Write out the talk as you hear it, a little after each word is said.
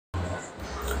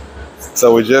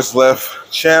So we just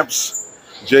left Champs,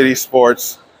 JD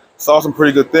Sports. Saw some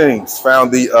pretty good things.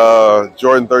 Found the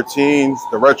Jordan 13s,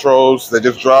 the retros that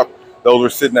just dropped. Those were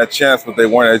sitting at Champs, but they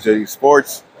weren't at JD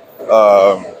Sports.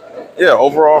 Yeah,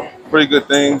 overall, pretty good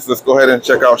things. Let's go ahead and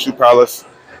check out Shoe Palace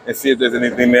and see if there's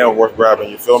anything there worth grabbing.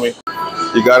 You feel me?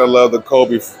 You gotta love the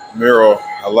Kobe mural.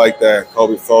 I like that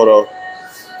Kobe photo.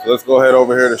 So let's go ahead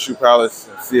over here to Shoe Palace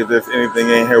and see if there's anything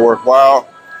in here worthwhile.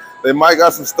 They might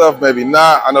got some stuff, maybe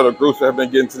not. I know the groups have been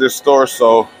getting to this store,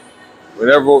 so we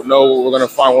never know what we're gonna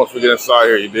find once we get inside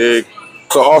here, you dig?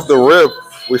 So off the rip,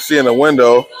 we see in the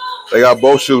window, they got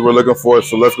both shoes we're looking for,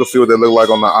 so let's go see what they look like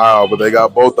on the aisle, but they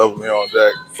got both of them here on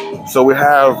deck. So we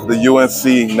have the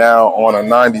UNC now on a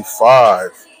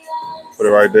 95. Put it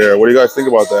right there. What do you guys think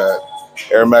about that?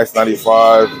 Air Max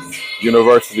 95,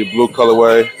 University blue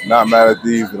colorway. Not mad at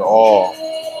these at all.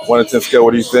 1 to 10 scale,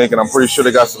 what do you think? And I'm pretty sure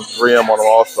they got some 3M on them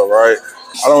also, right?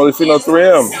 I don't really see no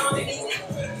 3M.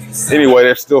 Anyway,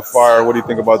 they're still fire. What do you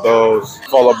think about those?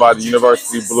 Followed by the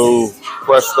University blue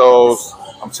Prestos.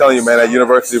 I'm telling you, man, that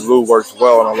University blue works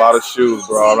well on a lot of shoes,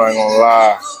 bro. I'm not gonna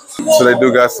lie. So they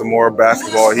do got some more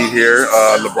basketball heat here.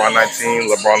 LeBron 19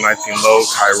 low,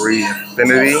 Kyrie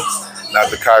Infinity, not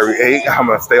the Kyrie 8. I'm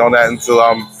gonna stay on that until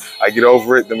I get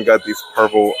over it. Then we got these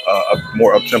purple,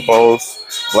 more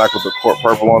up-tempos, black with the court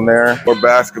purple on there. For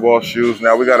basketball shoes,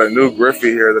 now we got a new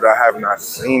Griffey here that I have not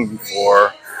seen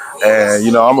before. And,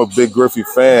 you know, I'm a big Griffey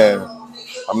fan.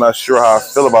 I'm not sure how I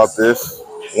feel about this.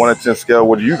 1 to 10 scale,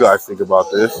 what do you guys think about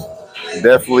this?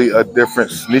 Definitely a different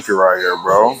sneaker right here,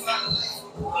 bro.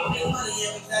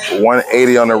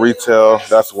 180 on the retail.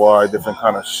 That's why, different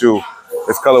kind of shoe.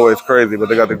 This colorway is crazy, but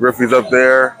they got the Griffeys up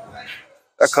there.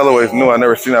 That colorway is new. I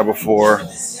never seen that before.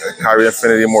 Kyrie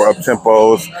Infinity, more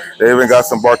up-tempos. They even got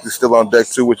some Barkley still on deck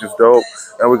too, which is dope.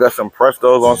 And we got some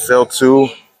Prestos on sale too.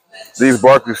 These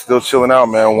Barkleys still chilling out,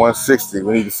 man. 160.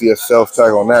 We need to see a sales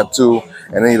tag on that too.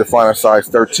 And they need to find a size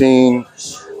 13.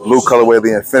 Blue colorway of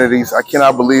the Infinities. I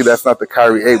cannot believe that's not the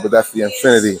Kyrie 8, but that's the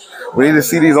Infinity. We need to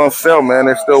see these on sale, man.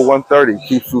 They're still 130.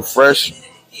 Keeps you fresh.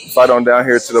 Slide on down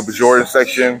here to the Jordan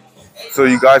section so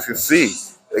you guys can see.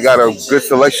 They got a good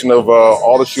selection of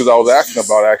all the shoes I was asking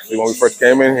about, actually, when we first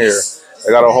came in here.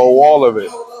 They got a whole wall of it.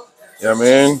 You know what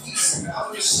I mean?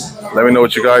 Let me know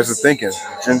what you guys are thinking.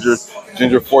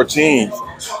 Ginger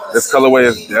 14s. This colorway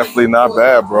is definitely not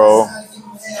bad, bro.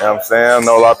 You know what I'm saying? I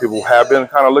know a lot of people have been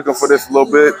kind of looking for this a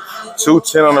little bit.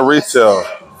 210 on the retail.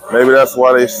 Maybe that's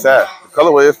why they sat. The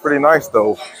colorway is pretty nice,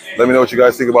 though. Let me know what you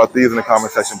guys think about these in the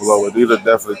comment section below. But these are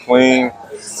definitely clean.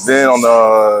 Then on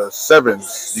the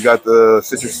 7s, you got the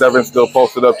Citrus 7 still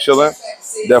posted up chilling.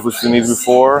 Definitely seen these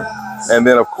before. And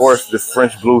then, of course, the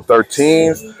French Blue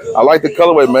 13s. I like the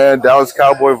colorway, man. Dallas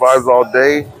Cowboy vibes all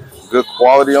day. Good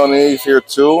quality on these here,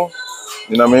 too.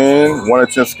 You know what I mean? 1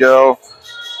 to 10 scale.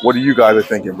 What are you guys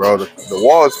thinking, bro? The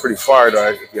wall is pretty fire, though,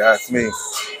 if you ask me.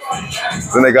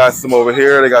 Then they got some over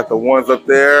here. They got the ones up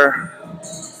there.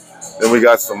 Then we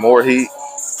got some more heat.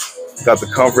 Got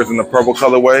the Converse in the purple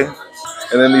colorway.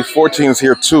 And then these 14s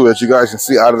here, too, as you guys can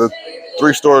see, out of the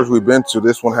 3 stores we've been to,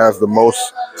 this one has the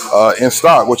most in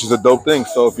stock, which is a dope thing.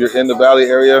 So if you're in the Valley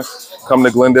area, come to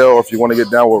Glendale, or if you want to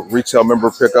get down with retail member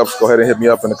pickups, go ahead and hit me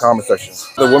up in the comment section.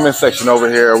 The women's section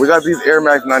over here, we got these Air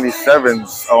Max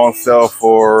 97s on sale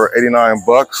for 89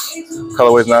 bucks.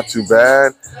 Colorway's not too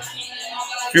bad.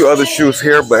 A few other shoes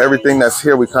here, but everything that's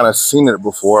here, we kind of seen it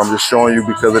before. I'm just showing you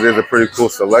because it is a pretty cool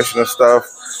selection of stuff.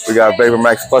 We got Vapor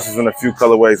Max Pluses in a few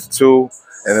colorways too.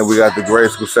 And then we got the grade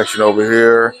school section over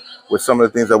here with some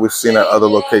of the things that we've seen at other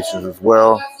locations as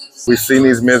well. We've seen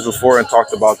these mids before and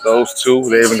talked about those too.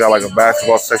 They even got like a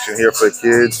basketball section here for the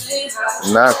kids.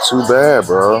 Not too bad,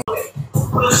 bro.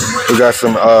 We got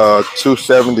some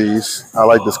 270s. I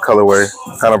like this colorway.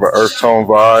 Kind of an earth tone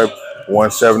vibe.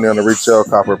 170 on the retail,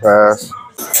 copper pass.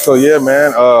 So yeah,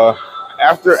 man,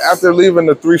 after leaving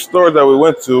the 3 stores that we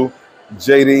went to,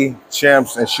 JD,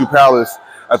 Champs, and Shoe Palace,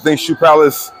 I think Shoe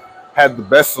Palace had the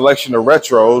best selection of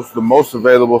retros, the most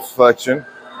available selection.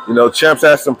 You know, Champs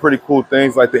has some pretty cool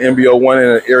things like the MBO one in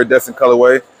an iridescent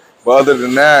colorway. But other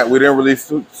than that, we didn't really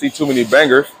see too many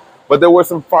bangers. But there were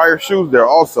some fire shoes there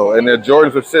also. And the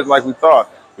Jordans are sitting like we thought.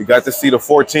 We got to see the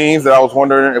 14s that I was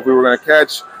wondering if we were going to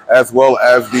catch, as well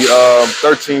as the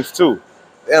 13s too.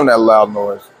 Damn, that loud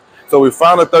noise. So we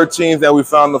found the 13s and we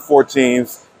found the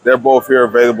 14s. They're both here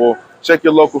available. Check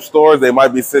your local stores. They might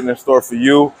be sitting in store for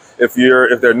you. If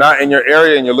they're not in your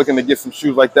area and you're looking to get some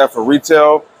shoes like that for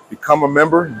retail, become a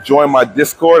member, join my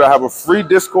Discord. I have a free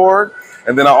Discord,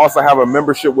 and then I also have a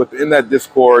membership within that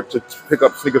Discord to pick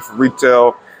up sneakers for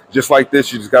retail. Just like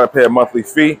this, you just got to pay a monthly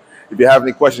fee. If you have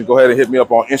any questions, go ahead and hit me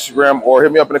up on Instagram or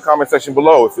hit me up in the comment section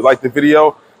below. If you like the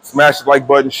video, smash the like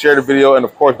button, share the video, and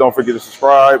of course, don't forget to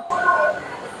subscribe.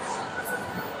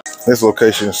 This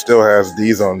location still has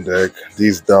these on deck,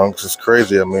 these dunks. It's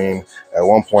crazy. I mean, at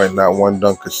one point, not one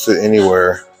dunk could sit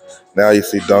anywhere. Now you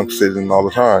see dunks sitting all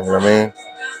the time, you know what I mean?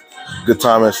 Good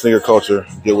time in sneaker culture.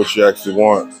 Get what you actually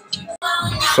want.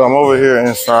 So I'm over here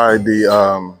inside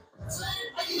the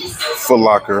Foot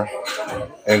Locker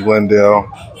in Glendale,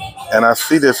 and I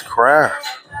see this craft.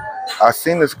 I've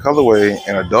seen this colorway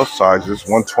in adult sizes,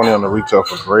 120 on the retail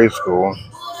for grade school.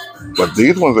 But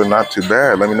these ones are not too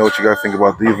bad. Let me know what you guys think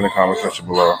about these in the comment section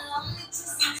below.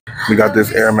 We got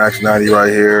this Air Max 90 right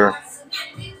here,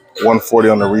 140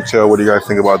 on the retail. What do you guys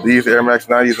think about these Air Max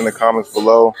 90s in the comments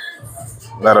below?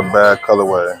 Not a bad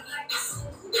colorway.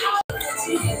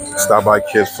 Stop by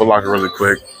Kids Foot Locker really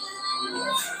quick.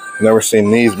 Never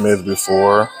seen these mids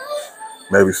before.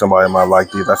 Maybe somebody might like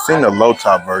these. I've seen the low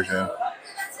top version.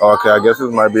 Okay, I guess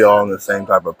this might be all in the same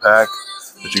type of pack.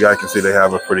 But you guys can see they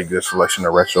have a pretty good selection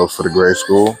of retros for the grade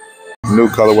school. New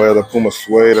colorway of the Puma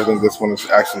suede. I think this one is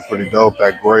actually pretty dope.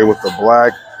 That gray with the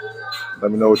black.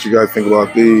 Let me know what you guys think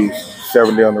about these.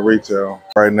 70 on the retail.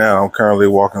 Right now, I'm currently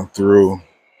walking through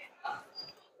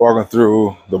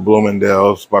the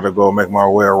Bloomingdale's. About to go make my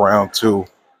way around to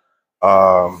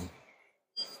go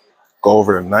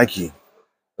over to Nike.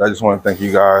 I just want to thank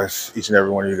you guys, each and every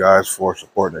one of you guys, for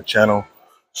supporting the channel,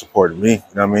 supporting me. You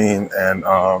know what I mean? And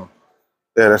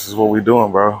yeah, this is what we're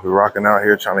doing, bro. We're rocking out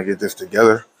here trying to get this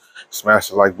together. Smash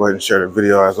the like button, share the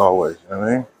video as always. You know what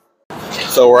I mean?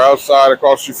 So we're outside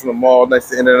across the street from the mall next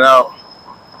to In-N-Out.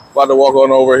 About to walk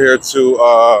on over here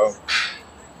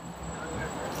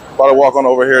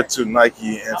to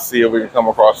Nike and see if we can come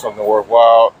across something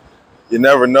worthwhile. You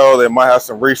never know, they might have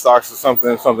some restocks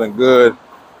or something good.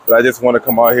 But I just want to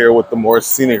come out here with the more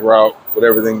scenic route with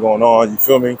everything going on. You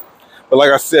feel me? But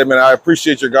like I said, man, I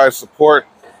appreciate your guys' support.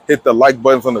 Hit the like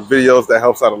buttons on the videos. That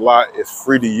helps out a lot. It's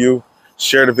free to you.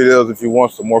 Share the videos if you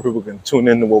want so more people can tune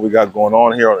into what we got going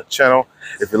on here on the channel.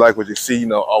 If you like what you see, you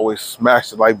know, always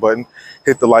smash the like button.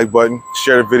 Hit the like button.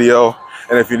 Share the video.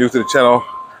 And if you're new to the channel,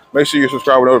 make sure you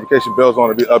subscribe with notification bells on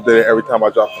to be updated every time I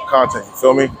drop some content. You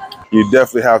feel me? You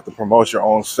definitely have to promote your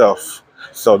own stuff.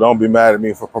 So don't be mad at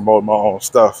me for promoting my own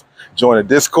stuff. Join the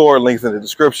Discord. Links in the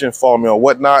description. Follow me on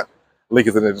Whatnot. Link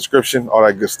is in the description. All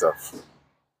that good stuff.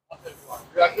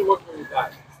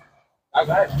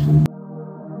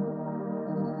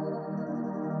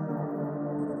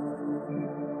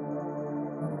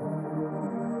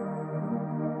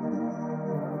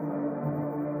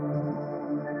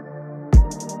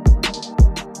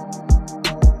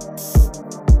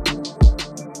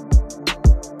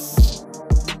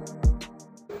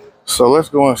 So let's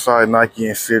go inside Nike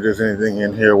and see if there's anything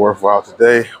in here worthwhile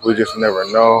today. We just never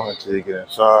know until you get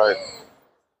inside.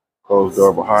 Close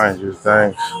door behind you,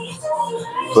 thanks.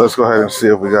 So let's go ahead and see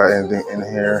if we got anything in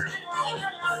here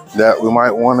that we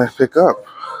might want to pick up.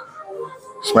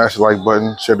 Smash the like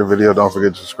button, share the video, don't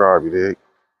forget to subscribe, you dig?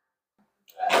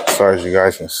 So as you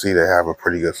guys can see, they have a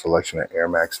pretty good selection of Air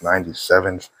Max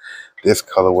 97s. This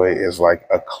colorway is like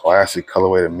a classic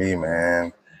colorway to me,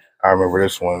 man. I remember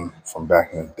this one from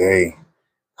back in the day.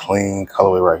 Clean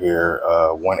colorway right here,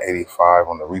 185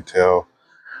 on the retail.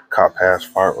 Cop pass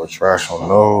part or trash on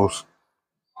those.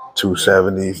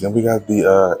 270s. Then we got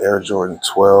the Air Jordan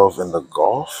 12 and the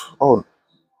Golf. Oh,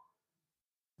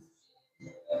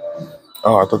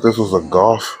 I thought this was a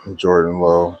Golf Jordan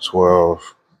Low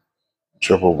 12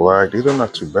 triple black. These are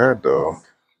not too bad though.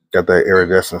 Got that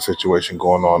iridescent situation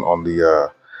going on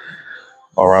the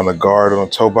around the guard on the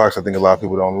toe box. I think a lot of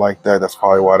people don't like that. That's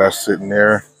probably why that's sitting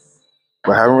there.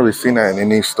 But I haven't really seen that in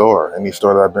any store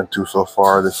that I've been to so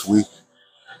far this week.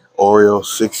 Oreo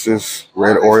 6s,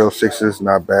 red Oreo 6s,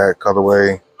 not bad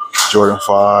colorway. Jordan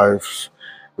 5s.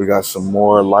 We got some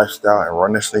more lifestyle and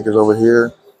running sneakers over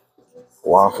here.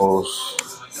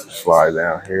 Waffles, slide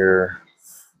down here.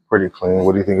 Pretty clean.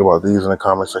 What do you think about these in the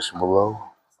comment section below?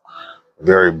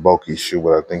 Very bulky shoe,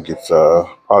 but I think it's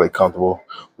probably comfortable.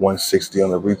 160 on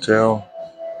the retail.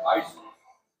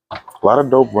 A lot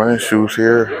of dope running shoes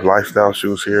here, lifestyle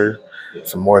shoes here.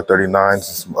 Some more 39s and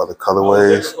some other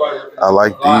colorways. I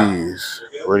like these.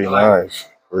 Pretty nice.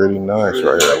 Pretty nice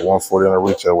right here. 140 on the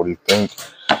retail. What do you think?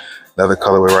 Another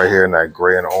colorway right here in that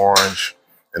gray and orange.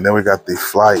 And then we got the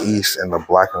Fly East in the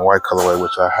black and white colorway,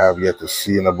 which I have yet to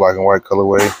see in the black and white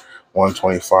colorway.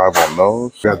 125 on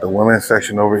those. We got the women's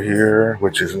section over here,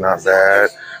 which is not bad.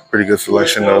 Pretty good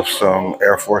selection of some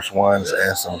Air Force Ones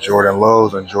and some Jordan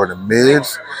Lows and Jordan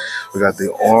Mids. We got the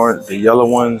orange, the yellow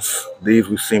ones. These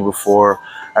we've seen before.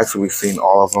 Actually, we've seen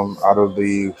all of them. Out of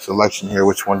the selection here,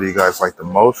 which one do you guys like the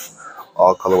most?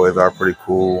 All colorways are pretty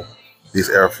cool. These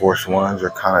Air Force Ones are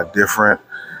kind of different.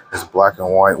 This black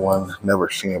and white one, never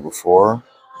seen it before.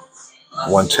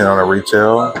 110 on the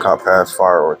retail. Cop pass,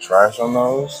 fire, or trash on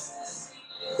those.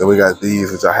 Then we got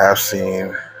these, which I have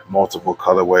seen multiple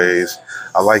colorways.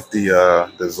 I like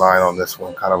the design on this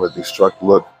one, kind of a destruct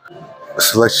look. The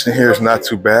selection here is not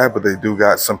too bad, but they do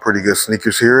got some pretty good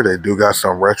sneakers here. They do got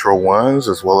some retro ones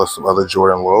as well as some other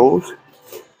Jordan lows.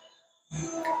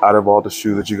 Out of all the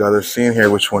shoes that you guys are seeing here,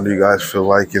 which one do you guys feel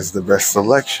like is the best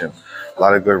selection? A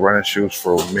lot of good running shoes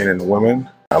for men and women.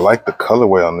 I like the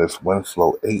colorway on this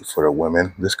Winflow 8 for the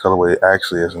women. This colorway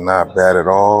actually is not bad at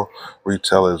all.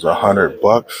 Retail is $100.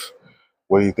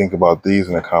 What do you think about these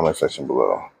in the comment section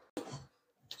below?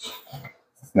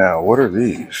 Now, what are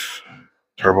these?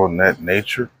 Turbo Net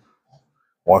Nature,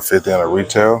 150 on the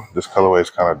retail. This colorway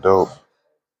is kind of dope.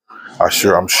 I'm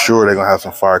sure they're gonna have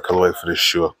some fire colorways for this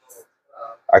shoe.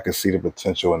 I can see the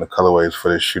potential in the colorways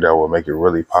for this shoe that will make it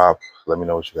really pop. Let me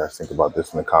know what you guys think about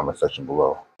this in the comment section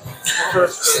below.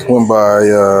 Went by,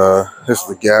 this is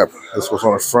the Gap. This is what's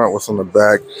on the front, what's on the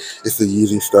back. It's the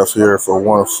Yeezy stuff here for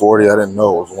 $140. I didn't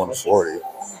know it was $140.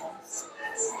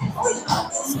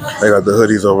 They got the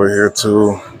hoodies over here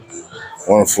too.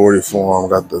 $140 for them.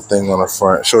 Got the thing on the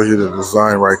front. Shows you the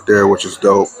design right there, which is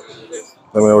dope.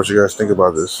 Let me know what you guys think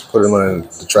about this. Put them in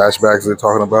the trash bags they're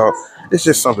talking about. It's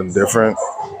just something different.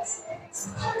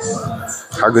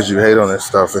 How could you hate on this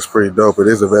stuff? It's pretty dope. It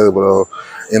is available though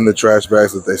in the trash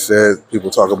bags that they said. People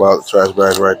talk about the trash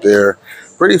bags right there.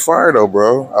 Pretty fire though,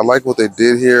 bro. I like what they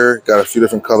did here. Got a few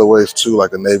different colorways too,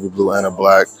 like a navy blue and a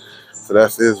black. So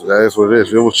that is what it is.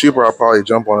 If it was cheaper, I'd probably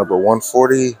jump on it, but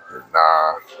 $140,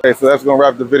 nah. Okay, so that's gonna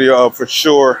wrap the video up for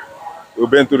sure. We've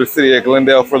been through the city of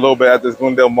Glendale for a little bit at this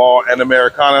Glendale Mall and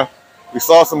Americana. We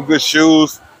saw some good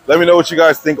shoes. Let me know what you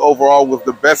guys think overall was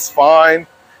the best find.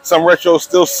 Some retros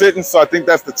still sitting, so I think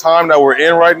that's the time that we're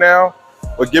in right now.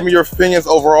 But give me your opinions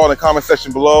overall in the comment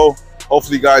section below.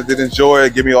 Hopefully you guys did enjoy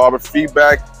it. Give me all the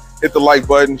feedback. Hit the like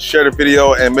button, share the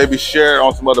video, and maybe share it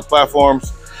on some other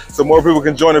platforms so more people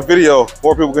can join the video,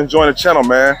 more people can join the channel,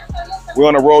 man. We're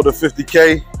on the road to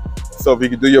 50K. So if you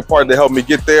can do your part to help me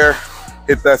get there,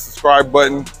 hit that subscribe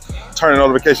button, turn the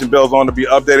notification bells on to be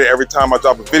updated every time I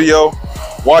drop a video.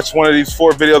 Watch one of these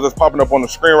 4 videos that's popping up on the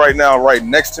screen right now, right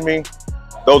next to me.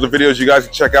 Those are videos you guys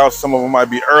can check out. Some of them might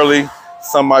be early.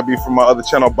 Some might be from my other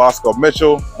channel, Bossco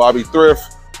Mitchell, Bobby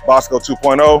Thrift, Bossco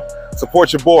 2.0.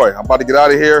 Support your boy. I'm about to get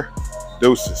out of here.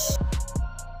 Deuces.